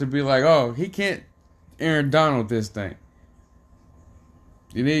stand out to be like, oh, he can't Aaron Donald this thing.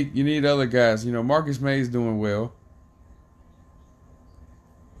 You need other guys. Marcus May's doing well.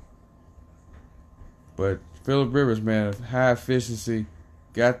 But Phillip Rivers, man, high efficiency,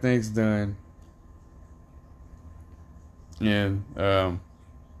 got things done. And Mo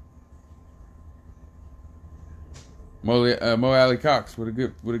Alley Cox with a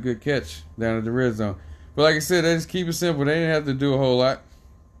good catch down at the red zone. But like I said, they just keep it simple. They didn't have to do a whole lot.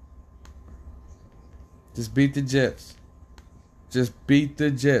 Just beat the Jets. Just beat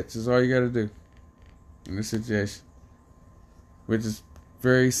the Jets is all you got to do in this situation. Which is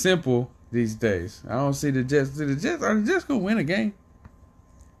very simple these days. I don't see the Jets. Are the Jets going to win a game?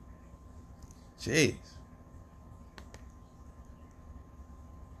 Jeez.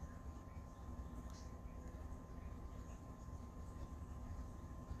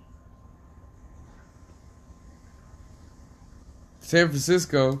 San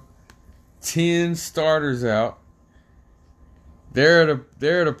Francisco, 10 starters out. They're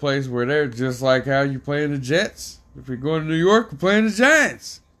at a place where they're just like how you playing the Jets. If you're going to New York, we're playing the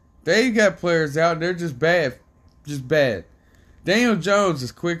Giants. They got players out. They're just bad. Just bad. Daniel Jones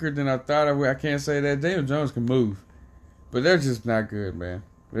is quicker than I thought I would. I can't say that. Daniel Jones can move. But they're just not good, man.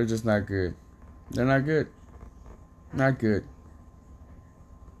 They're just not good. They're not good. Not good.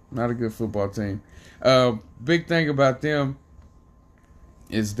 Not a good football team. Big thing about them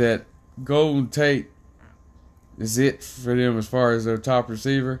is that Golden Tate is it for them as far as their top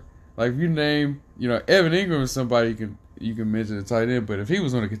receiver. Like if you name, Evan Ingram is somebody you can mention the tight end, but if he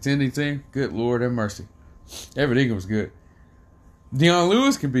was on a contending team, good Lord have mercy. Evan Ingram's good. Deion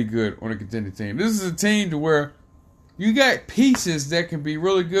Lewis can be good on a contending team. This is a team to where you got pieces that can be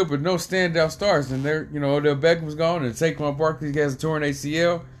really good, but no standout stars. And they're, Odell Beckham's gone, and Saquon Barkley has a torn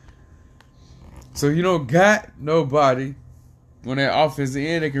ACL. So you don't got nobody on that offensive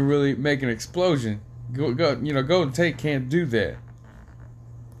end that can really make an explosion. Golden Tate can't do that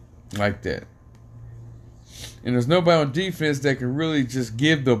like that. And there's nobody on defense that can really just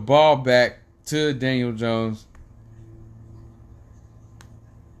give the ball back to Daniel Jones.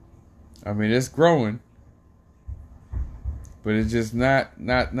 I mean, it's growing, but it's just not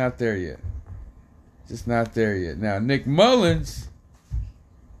there yet. Just not there yet. Now, Nick Mullins,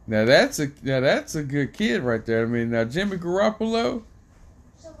 now that's a good kid right there. I mean, now Jimmy Garoppolo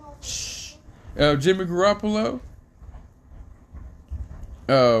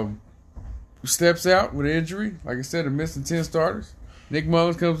steps out with an injury. Like I said, they're missing 10 starters. Nick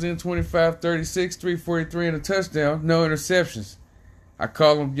Mullins comes in 25-36, 343 and a touchdown, no interceptions. I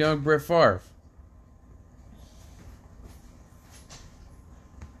call him young Brett Favre.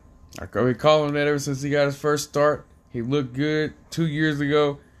 We call him that ever since he got his first start. He looked good 2 years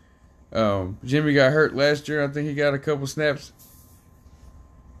ago. Jimmy got hurt last year. I think he got a couple snaps.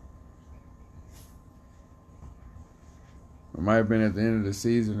 It might have been at the end of the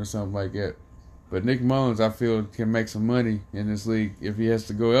season or something like that. But Nick Mullins, I feel, can make some money in this league if he has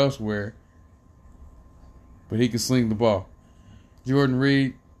to go elsewhere. But he can sling the ball. Jordan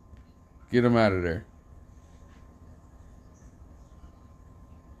Reed, get him out of there.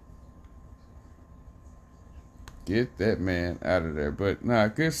 Get that man out of there. But,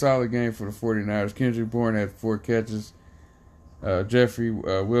 good solid game for the 49ers. Kendrick Bourne had 4 catches. Jeffrey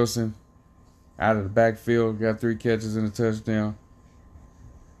Wilson out of the backfield got 3 catches and a touchdown.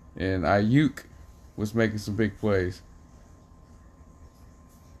 And Ayuk was making some big plays.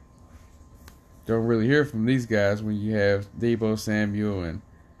 Don't really hear from these guys when you have Deebo Samuel and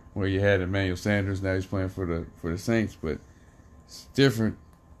where you had Emmanuel Sanders. Now he's playing for the Saints, but it's different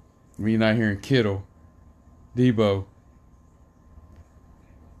when you're not hearing Kittle, Deebo,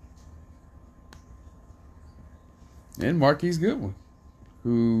 and Marquise Goodwin,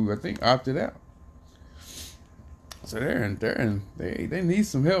 who I think opted out. So they need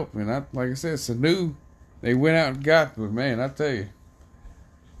some help, and like I said, Sanu, they went out and got, but man, I tell you,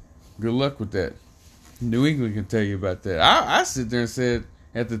 good luck with that. New England can tell you about that. I sit there and said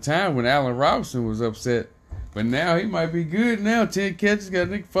at the time when Allen Robinson was upset, but now he might be good now. 10 catches, got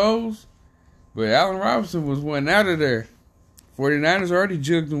Nick Foles, but Allen Robinson was one out of there. 49ers already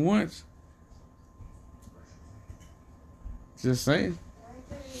jugged him once. Just saying.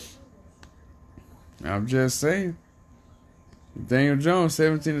 I'm just saying. Daniel Jones,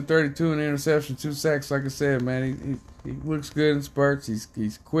 17-32 in interception, 2 sacks. Like I said, man, he looks good in spurts.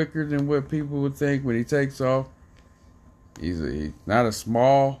 He's quicker than what people would think when he takes off. He's not a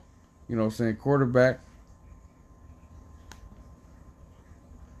small, quarterback.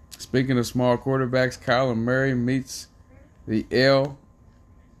 Speaking of small quarterbacks, Kyler Murray meets the L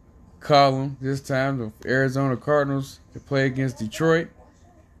column this time, the Arizona Cardinals, to play against Detroit.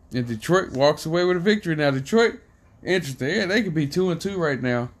 And Detroit walks away with a victory. Now, Detroit, interesting. Yeah, they could be 2-2 right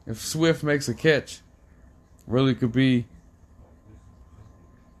now if Swift makes a catch. Really could be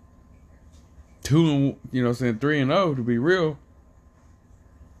 3-0 to be real.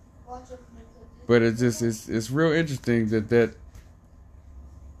 But it's real interesting that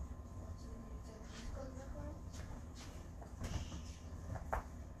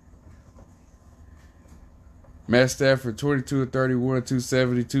Matt Stafford, 22-31,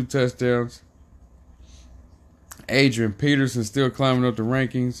 270, 2 touchdowns. Adrian Peterson still climbing up the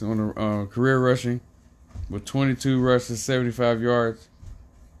rankings on the career rushing with 22 rushes, 75 yards.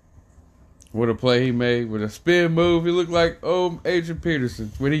 What a play he made with a spin move. He looked like Adrian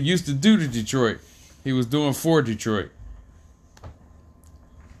Peterson. What he used to do to Detroit, he was doing for Detroit.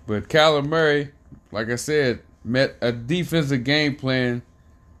 But Kyler Murray, like I said, met a defensive game plan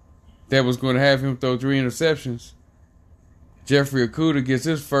that was going to have him throw 3 interceptions. Jeffrey Okudah gets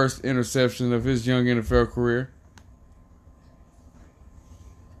his first interception of his young NFL career.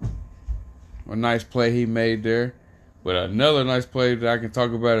 A nice play he made there. But another nice play that I can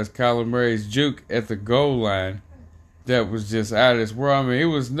talk about is Kyler Murray's juke at the goal line. That was just out of this world. I mean, it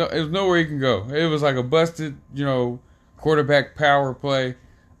was nowhere he can go. It was like a busted, quarterback power play.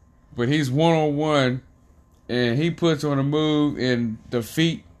 But he's one-on-one, and he puts on a move, and the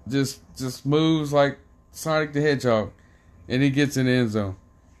feet just moves like Sonic the Hedgehog, and he gets in the end zone.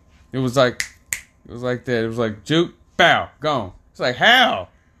 It was like that. It was like juke, bow, gone. It's like, how?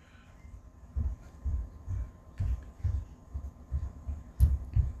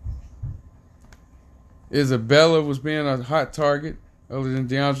 Isabella was being a hot target other than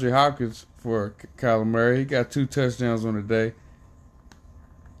DeAndre Hopkins for Kyler Murray. He got 2 touchdowns on the day.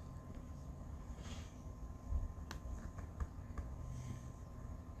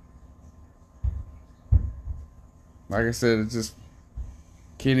 Like I said, it's just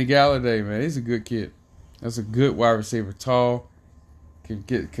Kenny Galladay, man. He's a good kid. That's a good wide receiver. Tall, can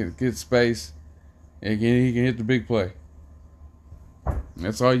get space, and he can hit the big play.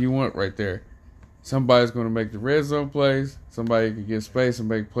 That's all you want right there. Somebody's going to make the red zone plays. Somebody can get space and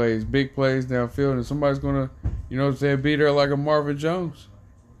make plays, big plays downfield, and somebody's going to, you know what I'm saying, be there like a Marvin Jones.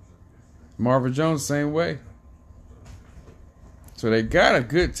 Marvin Jones, same way. So they got a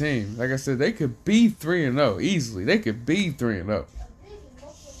good team. Like I said, they could be 3-0 easily. They could be 3-0.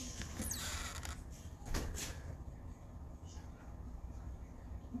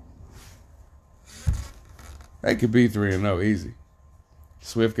 They could be 3-0 easy.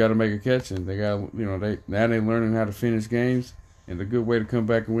 Swift got to make a catch, and they got, now they learning how to finish games, and a good way to come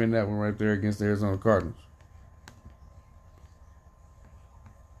back and win that one right there against the Arizona Cardinals.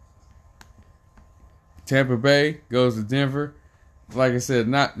 Tampa Bay goes to Denver. Like I said,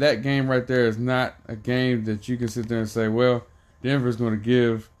 not that game right there is not a game that you can sit there and say, well, Denver's going to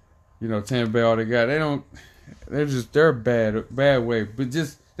give, Tampa Bay all they got. They're a bad way, but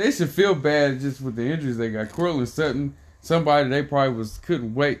just they should feel bad just with the injuries they got. Cortland Sutton, somebody they probably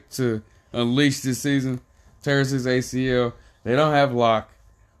couldn't wait to unleash this season, tears his ACL. They don't have Locke.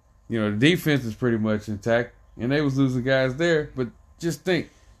 The defense is pretty much intact, and they was losing guys there. But just think,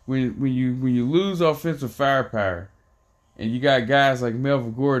 when you lose offensive firepower, and you got guys like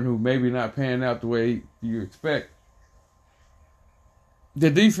Melvin Gordon who maybe not panning out the way you expect,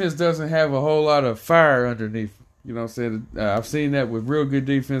 the defense doesn't have a whole lot of fire underneath. You know what I'm saying? I've seen that with real good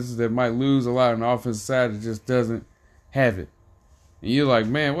defenses that might lose a lot on the offensive side. It just doesn't have it. And you're like,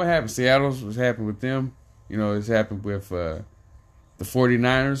 man, what happened? Seattle's what's happened with them. It's happened with the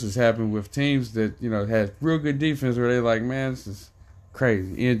 49ers. It's happened with teams that, had real good defense where they're like, man, this is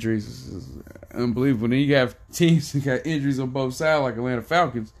crazy. Injuries is unbelievable. Then you have teams that got injuries on both sides, like Atlanta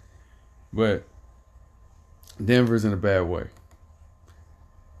Falcons. But Denver's in a bad way.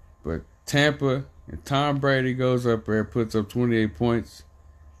 But Tampa and Tom Brady goes up there, puts up 28 points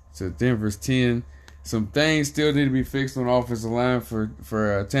to Denver's 10. Some things still need to be fixed on the offensive line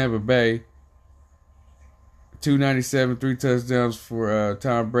for Tampa Bay. 297, 3 touchdowns for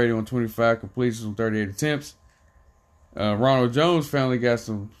Tom Brady on 25 completions on 38 attempts. Ronald Jones finally got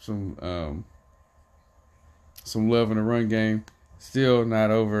some love in the run game. Still not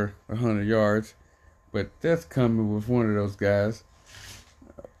over 100 yards, but that's coming with one of those guys.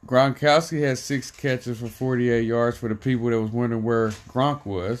 Gronkowski had 6 catches for 48 yards for the people that was wondering where Gronk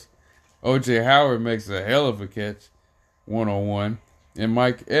was. O.J. Howard makes a hell of a catch, 1-on-1. And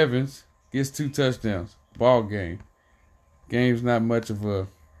Mike Evans gets 2 touchdowns. Ball game. Game's not much of a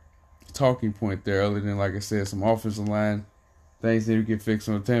talking point there other than, like I said, some offensive line things need to get fixed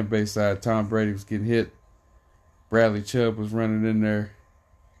on the Tampa Bay side. Tom Brady was getting hit. Bradley Chubb was running in there.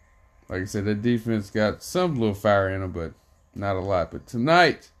 Like I said, that defense got some little fire in them, but not a lot. But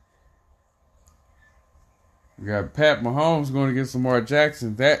tonight, we got Pat Mahomes going against Lamar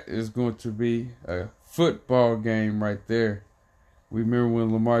Jackson. That is going to be a football game right there. We remember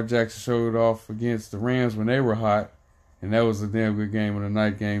when Lamar Jackson showed off against the Rams when they were hot, and that was a damn good game on the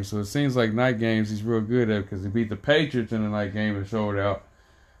night game. So it seems like night games he's real good at because he beat the Patriots in the night game and showed out.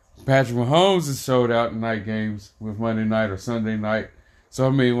 Patrick Mahomes has showed out in night games with Monday night or Sunday night. So, I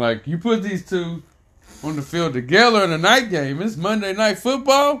mean, like, you put these two on the field together in a night game. It's Monday Night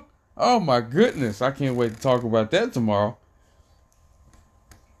Football. Oh, my goodness. I can't wait to talk about that tomorrow.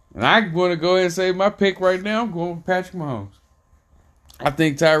 And I'm going to go ahead and say my pick right now. I'm going with Patrick Mahomes. I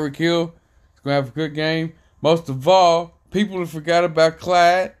think Tyreek Hill is going to have a good game. Most of all, people have forgot about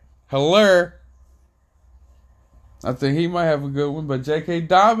Clyde Helaire. I think he might have a good one. But J.K.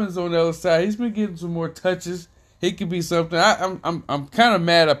 Dobbins on the other side, he's been getting some more touches. He could be something. I'm kind of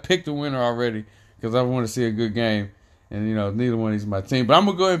mad I picked the winner already because I want to see a good game. And, neither one of these is my team. But I'm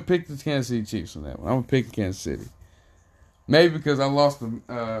going to go ahead and pick the Kansas City Chiefs on that one. I'm going to pick Kansas City. Maybe because I lost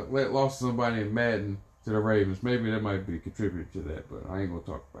somebody in Madden to the Ravens. Maybe that might be a contributor to that, but I ain't going to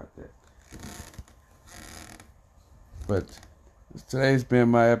talk about that. But today's been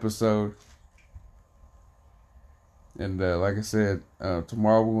my episode. And like I said,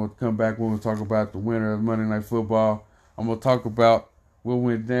 tomorrow we're going to come back. We're going to talk about the winner of Monday Night Football. I'm going to talk about what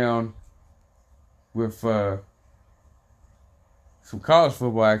went down with some college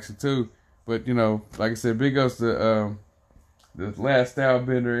football action too. But, like I said, big ups to the last style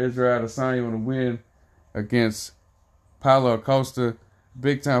bender, Isreal Adesanya, on the win against Paulo Acosta.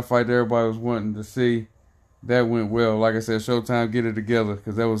 Big time fight that everybody was wanting to see. that went well. Like I said, Showtime, get it together,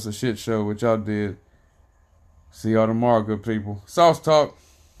 because that was a shit show, which y'all did. See y'all tomorrow, good people. Soss Talk.